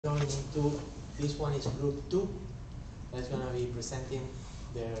Going into this one is group 2 that's going to be presenting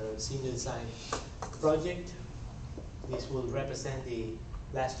their senior design project. This will represent the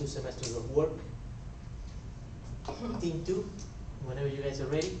last 2 semesters of work. Team 2, whenever you guys are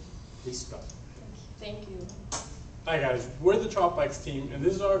ready, please start. Thank you. Hi guys, we're the Chop Bikes team, and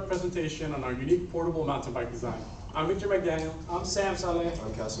this is our presentation on our unique portable mountain bike design. I'm Victor McDaniel. I'm Sam Saleh.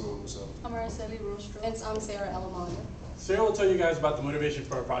 I'm Casimir Musa. I'm Araceli Rostro. And I'm Sarah Elamana. Sarah will tell you guys about the motivation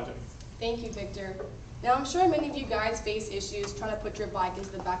for our project. Thank you, Victor. Now, I'm sure many of you guys face issues trying to put your bike into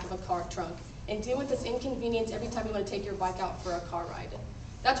the back of a car trunk and deal with this inconvenience every time you want to take your bike out for a car ride.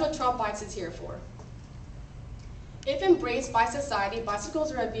 That's what Chop Bikes is here for. If embraced by society,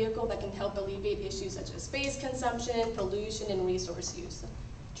 bicycles are a vehicle that can help alleviate issues such as space consumption, pollution, and resource use.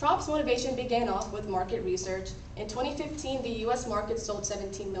 Chop's motivation began off with market research. In 2015, the US market sold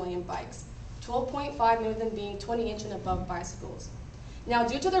 17 million bikes, 12.5 million of them being 20-inch and above bicycles. Now,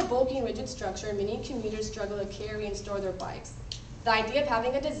 due to their bulky and rigid structure, many commuters struggle to carry and store their bikes. The idea of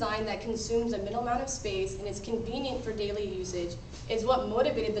having a design that consumes a minimal amount of space and is convenient for daily usage is what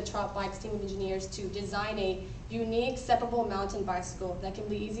motivated the Chop Bikes team of engineers to design a unique, separable mountain bicycle that can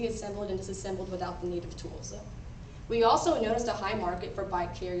be easily assembled and disassembled without the need of tools. We also noticed a high market for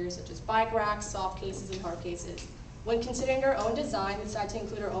bike carriers such as bike racks, soft cases, and hard cases. When considering our own design, we decided to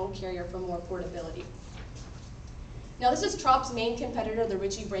include our own carrier for more portability. Now, this is Chop's main competitor, the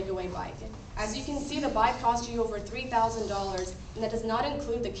Ritchie Breakaway bike. As you can see, the bike costs you over $3,000, and that does not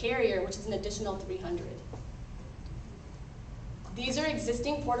include the carrier, which is an additional $300. These are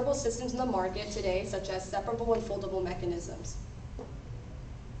existing portable systems in the market today, such as separable and foldable mechanisms.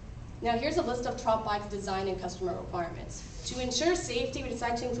 Now, here's a list of Chop Bikes' design and customer requirements. To ensure safety, we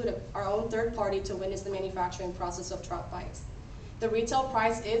decided to include our own third party to witness the manufacturing process of Chop Bikes. The retail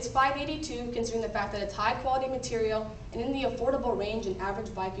price is $582, considering the fact that it's high quality material and in the affordable range an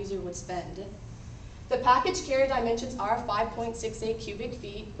average bike user would spend. The package carrier dimensions are 5.68 cubic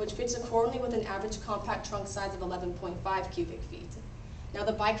feet, which fits accordingly with an average compact trunk size of 11.5 cubic feet. Now,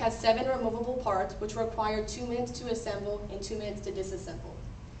 the bike has 7 removable parts, which require 2 minutes to assemble and 2 minutes to disassemble.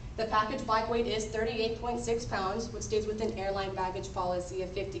 The package bike weight is 38.6 pounds, which stays within airline baggage policy of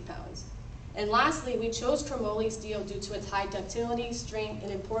 50 pounds. And lastly, we chose chromoly steel due to its high ductility, strength,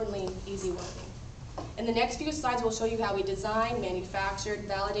 and importantly, easy working. In the next few slides, we'll show you how we designed, manufactured,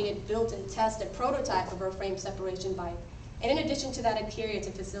 validated, built, and tested a prototype of our frame separation bike, and in addition to that, a carrier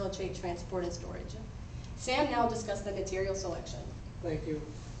to facilitate transport and storage. Sam now will discuss the material selection. Thank you.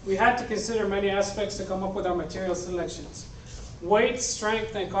 We had to consider many aspects to come up with our material selections. Weight,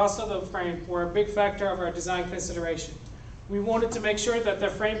 strength, and cost of the frame were a big factor of our design consideration. We wanted to make sure that the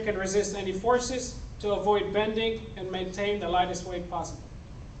frame can resist any forces to avoid bending and maintain the lightest weight possible.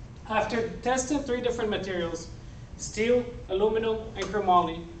 After testing 3 different materials, steel, aluminum, and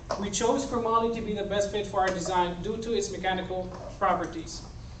chromoly, we chose chromoly to be the best fit for our design due to its mechanical properties.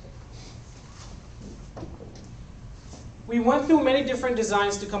 We went through many different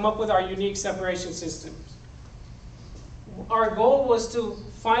designs to come up with our unique separation systems. Our goal was to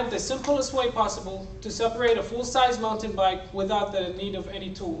find the simplest way possible to separate a full-size mountain bike without the need of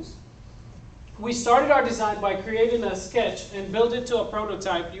any tools. We started our design by creating a sketch and built it to a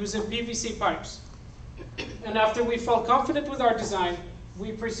prototype using PVC pipes. And after we felt confident with our design,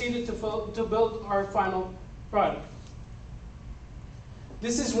 we proceeded to build our final product.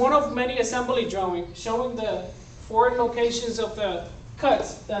 This is one of many assembly drawings showing the 4 locations of the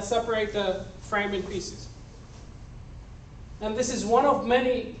cuts that separate the frame in pieces. And this is one of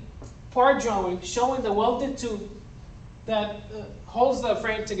many part drawings showing the welded tube that holds the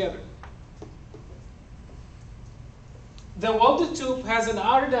frame together. The welded tube has an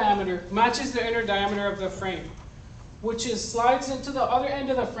outer diameter, matches the inner diameter of the frame, which slides into the other end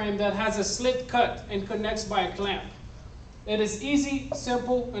of the frame that has a slit cut and connects by a clamp. It is easy,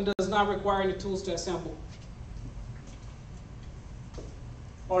 simple, and does not require any tools to assemble.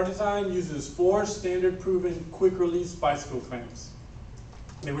 Our design uses 4 standard proven quick release bicycle clamps.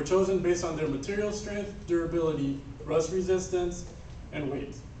 They were chosen based on their material strength, durability, rust resistance, and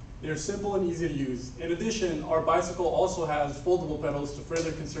weight. They are simple and easy to use. In addition, our bicycle also has foldable pedals to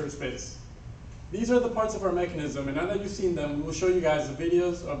further conserve space. These are the parts of our mechanism, and now that you've seen them, we will show you guys the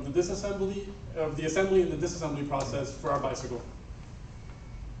videos of the assembly and the disassembly process for our bicycle.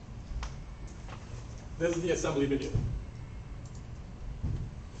 This is the assembly video.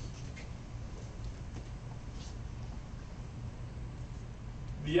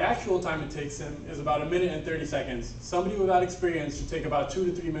 The actual time it takes him is about 1 minute and 30 seconds. Somebody without experience should take about 2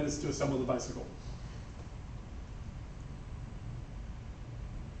 to 3 minutes to assemble the bicycle.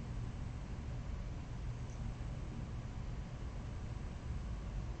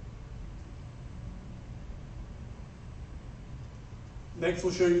 Next,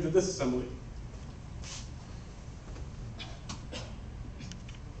 we'll show you the disassembly.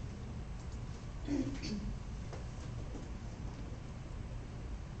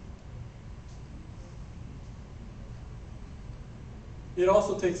 It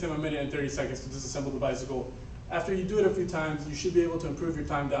also takes him 1 minute and 30 seconds to disassemble the bicycle. After you do it a few times, you should be able to improve your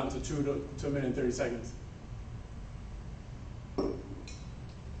time down to 1 minute and 30 seconds.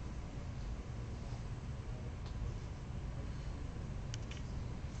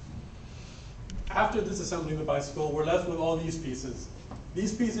 After disassembling the bicycle, we're left with all these pieces.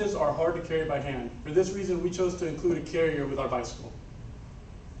 These pieces are hard to carry by hand. For this reason, we chose to include a carrier with our bicycle.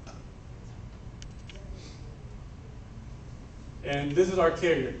 And this is our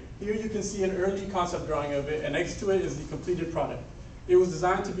carrier. Here you can see an early concept drawing of it, and next to it is the completed product. It was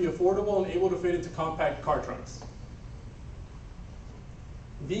designed to be affordable and able to fit into compact car trunks.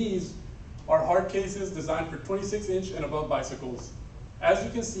 These are hard cases designed for 26-inch and above bicycles. As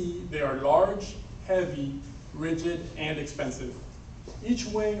you can see, they are large, heavy, rigid, and expensive. Each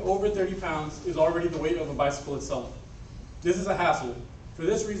weighing over 30 pounds is already the weight of a bicycle itself. This is a hassle. For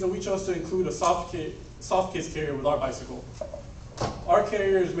this reason, we chose to include a soft case carrier with our bicycle. Our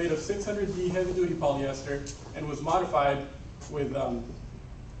carrier is made of 600D heavy-duty polyester and was modified with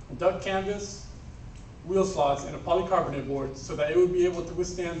duck canvas, wheel slots, and a polycarbonate board so that it would be able to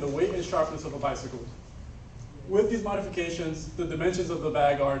withstand the weight and sharpness of a bicycle. With these modifications, the dimensions of the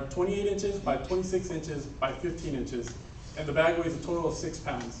bag are 28 inches by 26 inches by 15 inches, and the bag weighs a total of 6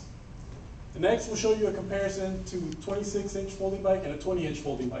 pounds. Next, we'll show you a comparison to 26-inch folding bike and a 20-inch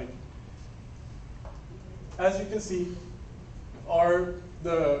folding bike. As you can see,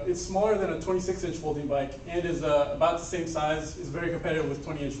 it's smaller than a 26-inch folding bike and is about the same size, is very competitive with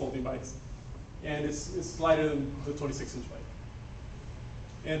 20-inch folding bikes. And it's lighter than the 26-inch bike.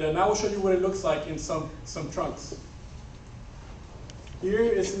 And now we'll show you what it looks like in some trunks. Here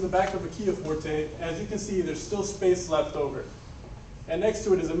it's in the back of a Kia Forte. As you can see, there's still space left over. And next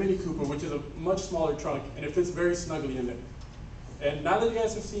to it is a Mini Cooper, which is a much smaller trunk, and it fits very snugly in there. And now that you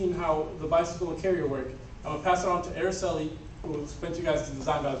guys have seen how the bicycle and carrier work, I'm gonna pass it on to Araceli, who will explain to you guys the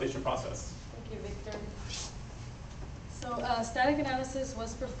design validation process. Thank you, Victor. So static analysis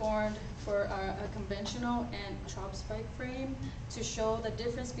was performed for a conventional and drop spike frame to show the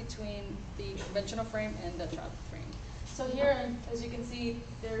difference between the conventional frame and the drop frame. So here, as you can see,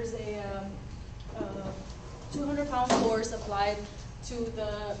 there's a 200-pound force applied to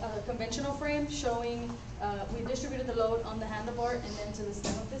the conventional frame, showing we distributed the load on the handlebar and then to the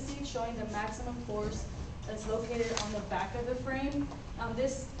stem of the seat, showing the maximum force that's located on the back of the frame. On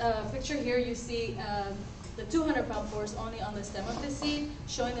this picture here, you see the 200-pound force only on the stem of the seat,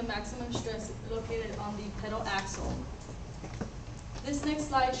 showing the maximum stress located on the pedal axle. This next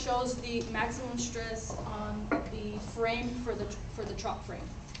slide shows the maximum stress on the frame for the truck frame.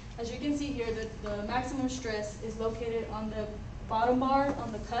 As you can see here, the maximum stress is located on the bottom bar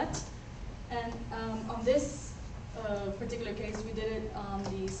on the cut, and on this particular case, we did it on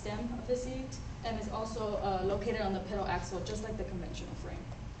the stem of the seat, and it's also located on the pedal axle, just like the conventional frame.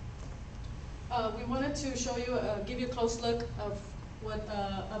 We wanted to show you, give you a close look of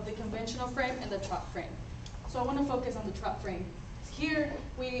of the conventional frame and the truck frame. So I want to focus on the truck frame. Here,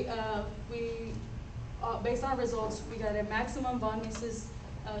 we based on our results, we got a maximum von Mises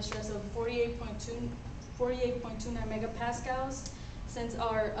stress of 48.29 megapascals. Since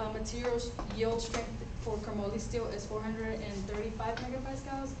our materials yield strength for chromoly steel is 435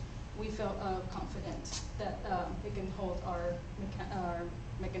 megapascals, we felt confident that it can hold our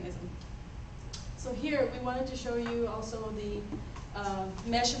mechanism. So here, we wanted to show you also the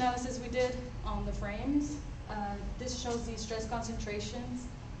mesh analysis we did on the frames. This shows the stress concentrations.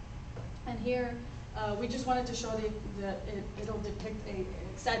 And here, we just wanted to show that it'll depict an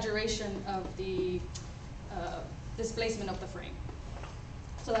exaggeration of the displacement of the frame.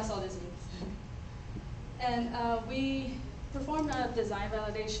 So that's all this means. And we performed a design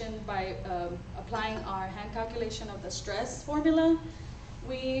validation by applying our hand calculation of the stress formula.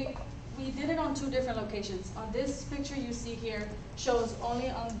 We did it on 2 different locations. On this picture you see here shows only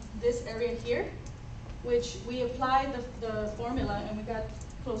on this area here, which we applied the formula and we got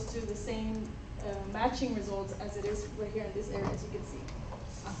close to the same matching results as it is right here in this area, as you can see.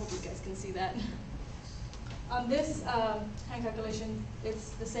 I hope you guys can see that. On this hand calculation, it's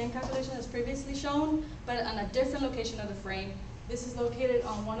the same calculation as previously shown, but on a different location of the frame. This is located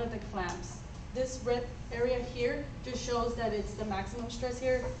on one of the clamps. This red area here just shows that it's the maximum stress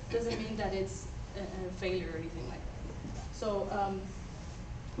here. Doesn't mean that it's a failure or anything like that. So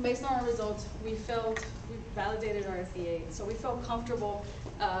Based on our results, we validated our FEA, so we felt comfortable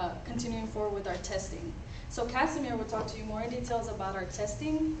continuing forward with our testing. So Casimir will talk to you more in details about our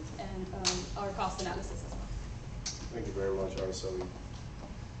testing and our cost analysis as well. Thank you very much, Araceli.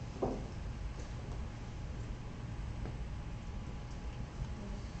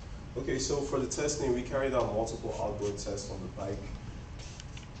 Okay, so for the testing, we carried out multiple outdoor tests on the bike.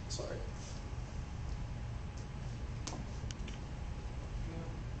 Sorry.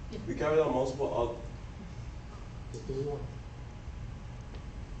 We carried out multiple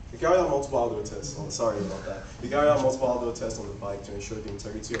outdoor tests. Sorry about that. We carried out multiple outdoor tests on the bike to ensure the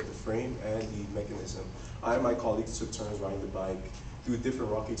integrity of the frame and the mechanism. I and my colleagues took turns riding the bike through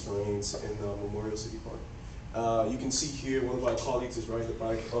different rocky terrains in Memorial City Park. You can see here one of my colleagues is riding the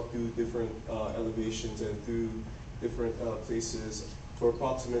bike up through different elevations and through different places for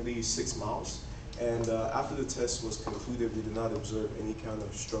approximately 6 miles. And after the test was concluded, we did not observe any kind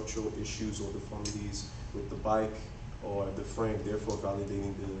of structural issues or deformities with the bike or the frame, therefore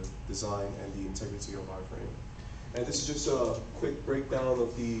validating the design and the integrity of our frame. And this is just a quick breakdown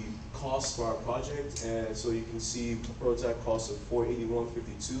of the cost for our project. And so you can see the prototype cost of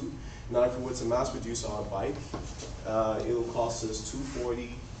 $481.52. Now if we were to mass produce our bike, it will cost us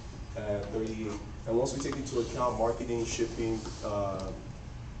 $240.38. And once we take into account marketing, shipping,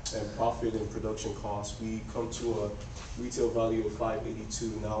 and profit and production costs, we come to a retail value of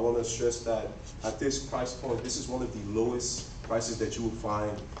 $582. Now I want to stress that at this price point, this is one of the lowest prices that you will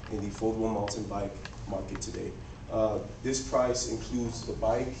find in the foldable mountain bike market today. This price includes the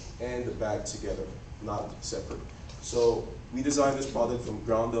bike and the bag together, not separate. So we designed this product from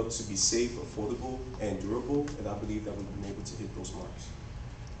ground up to be safe, affordable, and durable, and I believe that we've been able to hit those marks.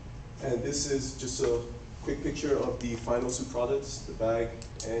 And this is just a quick picture of the final two products, the bag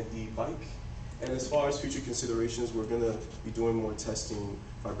and the bike. And as far as future considerations, we're going to be doing more testing,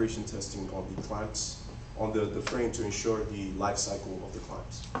 vibration testing on the clamps, on the frame to ensure the life cycle of the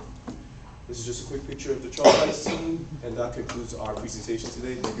clamps. This is just a quick picture of the Trump Bikes team, and that concludes our presentation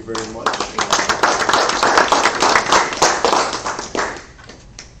today. Thank you very much.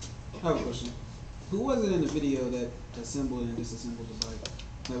 I have a question. Who was it in the video that assembled and disassembled the bike?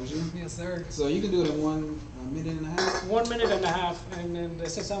 That was you? Yes, sir. So you can do it in 1 minute and a half? 1 minute and a half, and then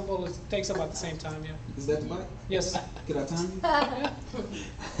this assemble takes about the same time, yeah. Is that the bike? Yes. Could I time you? Yeah. Go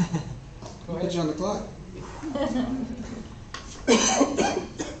Put ahead. you on the clock.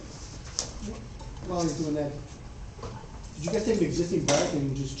 While he's doing that, did you guys take an existing bike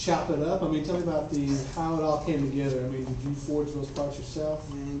and just chop it up? I mean, tell me about how it all came together. I mean, did you forge those parts yourself?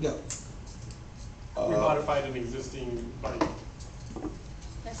 And go. We modified an existing bike.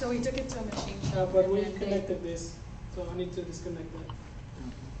 And so we took it to a machine shop. But and we then connected this, so I need to disconnect that.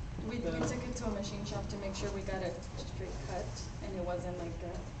 we took it to a machine shop to make sure we got a straight cut and it wasn't like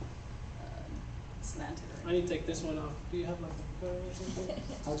slanted or I need to take this one off. Do you have like a cutter or something?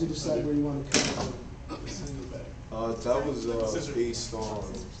 How'd you decide where you want to cut it? That was based on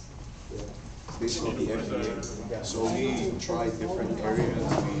the FDA. So we tried different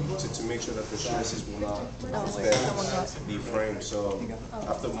areas to make sure that the stresses will not affect the frame. So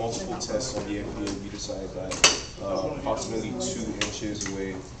after multiple tests on the FDA, we decided that approximately 2 inches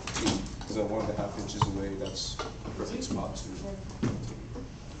away, 1.5 inches away, that's the perfect spot to take.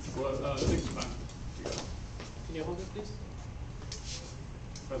 Well, next time. Can you hold it, please?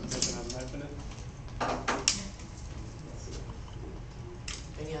 Presentation has a knife in it.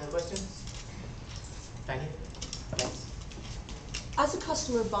 Any other questions? Tanya? Yes. As a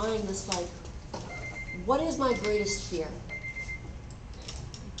customer buying this bike, what is my greatest fear?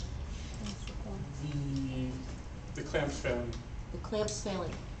 The clamps failing. The clamps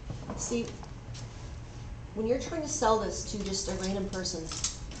failing. See, when you're trying to sell this to just a random person,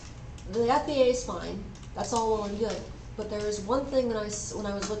 the FAA is fine. That's all well and good. But there is one thing that when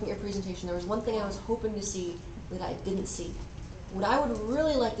I was looking at your presentation, there was one thing I was hoping to see that I didn't see. What I would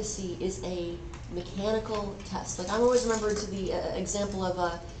really like to see is a mechanical test. Like I'm always remembered to the example of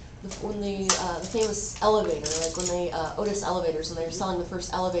when the famous elevator, like when they Otis elevators, when they were selling the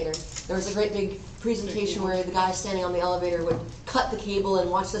first elevator, there was a great big presentation where the guy standing on the elevator would cut the cable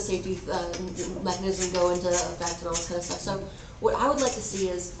and watch the safety mechanism go into effect and all this kind of stuff. So what I would like to see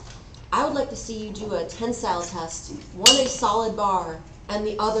is, I would like to see you do a tensile test, one a solid bar and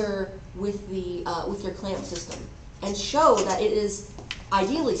the other with the with your clamp system, and show that it is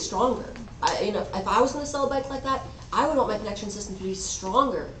ideally stronger. If I was going to sell a bike like that, I would want my connection system to be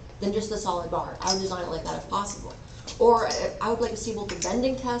stronger than just a solid bar. I would design it like that if possible. Or I would like to see both a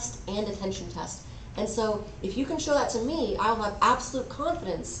bending test and a tension test. And so if you can show that to me, I'll have absolute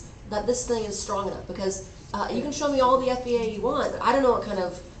confidence that this thing is strong enough? Because you can show me all the FBA you want, but I don't know what kind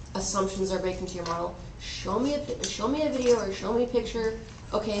of assumptions are baked into your model. Show me a video or show me a picture.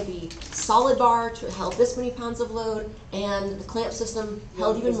 Okay, the solid bar held this many pounds of load, and the clamp system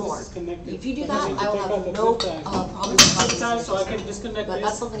held even more. If you do that, I will have no problem. Zip ties, so I can disconnect But this.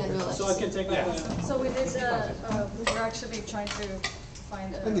 that's something I'd really like So to I can see. take that. So we did, we're actually trying to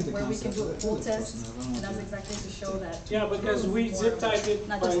find I get the where we can concept, do a so that's full close test, enough. I don't and that's care. exactly to show that. Yeah, because we more zip of tied it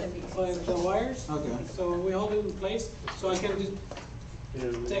not by, just FBA. by the wires. Okay, So we hold it in place, so I can just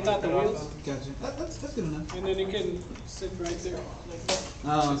take out the wheels, gotcha. That's good enough. and then it can sit right there like that.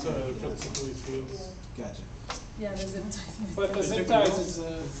 Oh, So okay. it puts the police wheels. Gotcha. Yeah, the zip ties. But the zip ties is,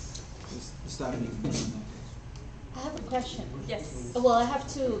 Just stop me from doing that. I have a question. Yes. Well, I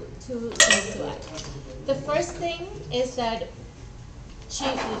have two things to add. The first thing is that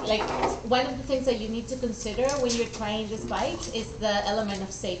like one of the things that you need to consider when you're trying this bike is the element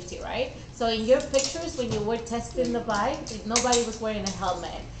of safety, right? So in your pictures, when you were testing the bike, nobody was wearing a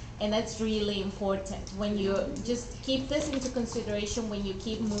helmet. And that's really important. When you just keep this into consideration when you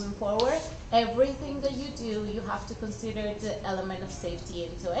keep moving forward, everything that you do, you have to consider the element of safety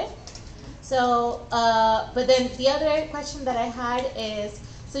into it. So, but then the other question that I had is,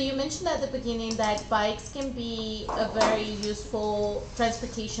 so you mentioned at the beginning that bikes can be a very useful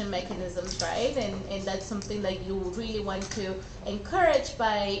transportation mechanisms, right? And that's something that you really want to encourage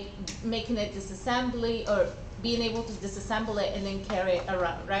by making it disassembly or being able to disassemble it and then carry it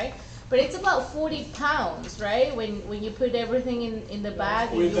around, right? But it's about 40 pounds, right? When you put everything in the bag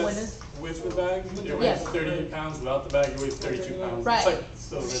and With you want to. with the bag, it weighs Yes. 38 pounds. Without the bag, it weighs 32 pounds. Right. It's like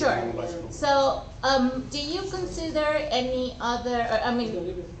still really Sure. on a bicycle. So, do you consider any other, I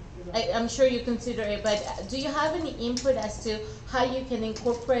mean, I'm sure you consider it, but do you have any input as to how you can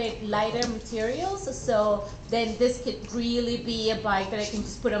incorporate lighter materials? So then this could really be a bike that I can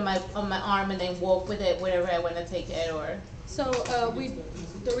just put on my arm and then walk with it wherever I want to take it, or? So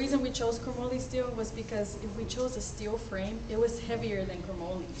the reason we chose chromoly steel was because if we chose a steel frame, it was heavier than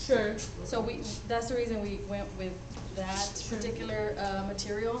chromoly. Sure. So that's the reason we went with that particular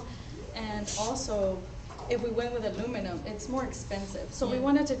material. And also, if we went with aluminum, it's more expensive. So we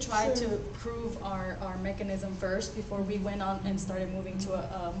wanted to try to prove our mechanism first before we went on and started moving to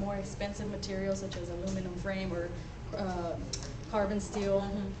a more expensive material such as aluminum frame or carbon steel.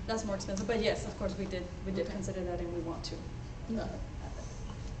 That's more expensive. But yes, of course, we did consider that, and we want to.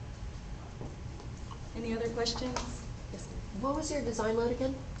 Any other questions? Yes. What was your design load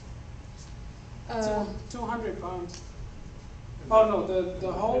again? 200 pounds. Oh, no,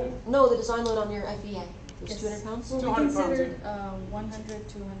 the whole, No, the design load on your FBA. It was Yes. 200 pounds? Well, we 200 pounds, considered 100,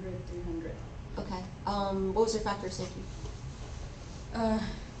 200, 300. Okay. What was your factor of safety?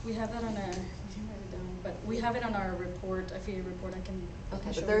 We have that on our, we can write it down, but we have it on our report, FEA report. I can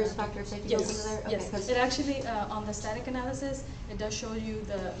Okay, show but there you is that. factor of safety Yes, built into there? Okay, yes. 'cause- It actually, on the static analysis, it does show you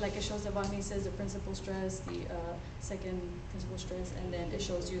it shows the von Mises, the principal stress, the second principal stress, and then it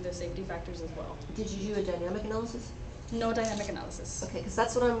shows you the safety factors as well. Did you do a dynamic analysis? No dynamic analysis. Okay, because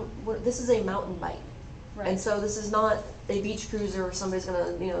that's this is a mountain bike. Right. And so this is not a beach cruiser where somebody's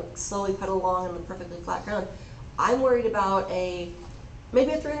gonna, slowly pedal along on the perfectly flat ground. I'm worried about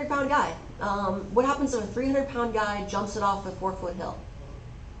maybe a 300-pound guy. What happens if a 300-pound guy jumps it off a 4-foot hill?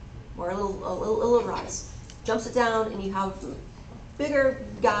 Or a little rise. Jumps it down and you have a bigger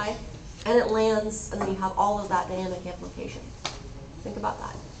guy and it lands and then you have all of that dynamic amplification. Think about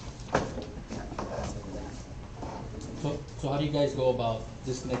that. So how do you guys go about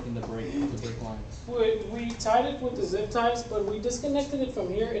disconnecting the brake lines? we tied it with the zip ties, but we disconnected it from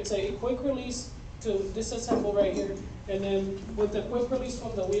here. It's a quick release to disassemble right here, and then with the quick release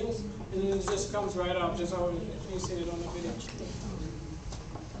from the wheels, and then it just comes right out, just how you see it on the video.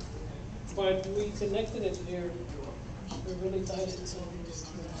 But we connected it here. We really tied it, so.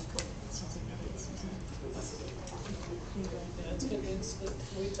 Yeah,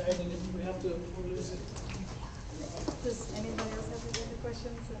 we tied it, we have to release it. Does anybody else have any other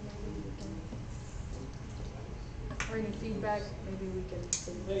questions? And maybe we can, or any feedback, maybe we can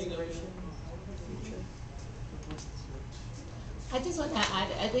take There you go. consideration in the future. I just want to add,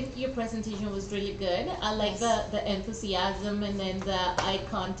 I think your presentation was really good. I like the enthusiasm and then the eye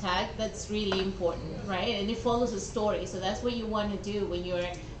contact. That's really important, right? And it follows a story. So that's what you want to do when you're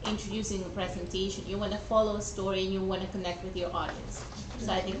introducing a presentation. You want to follow a story and you want to connect with your audience.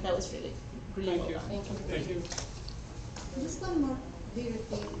 So I think that was really Thank well you. done. Thank you. Just one more little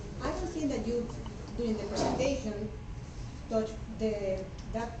thing. I don't think that you, during the presentation, touched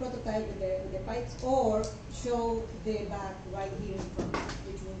that prototype with the pipes or show the back right here in front,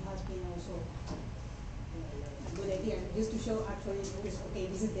 which would have been also a good idea. just to show actually, okay,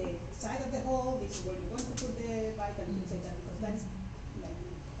 this is the side of the hole, this is where you want to put the bike and things like that, because that's like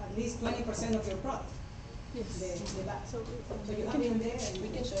at least 20% of your product. Yes. The back. So you have it in there and We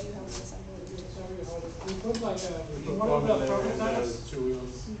can show you how we assemble it. We put like We one of the put prototypes. 2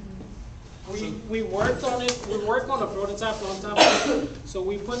 wheels. We worked on it. We worked on a prototype on top of it. So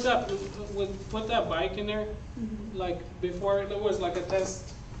we put that bike in there, like before it was like a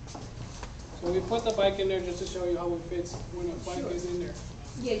test. So we put the bike in there just to show you how it fits when a bike is in there.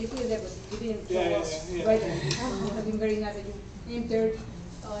 yeah, you put it there, but you didn't show Yeah, us yeah. right there. It would have been very nice that you entered,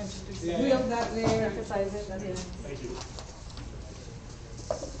 Yeah. wheel that there. Emphasize it, that's it. Thank you.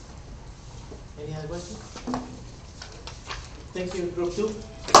 Any other questions? Thank you, group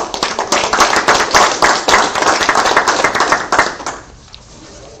 2.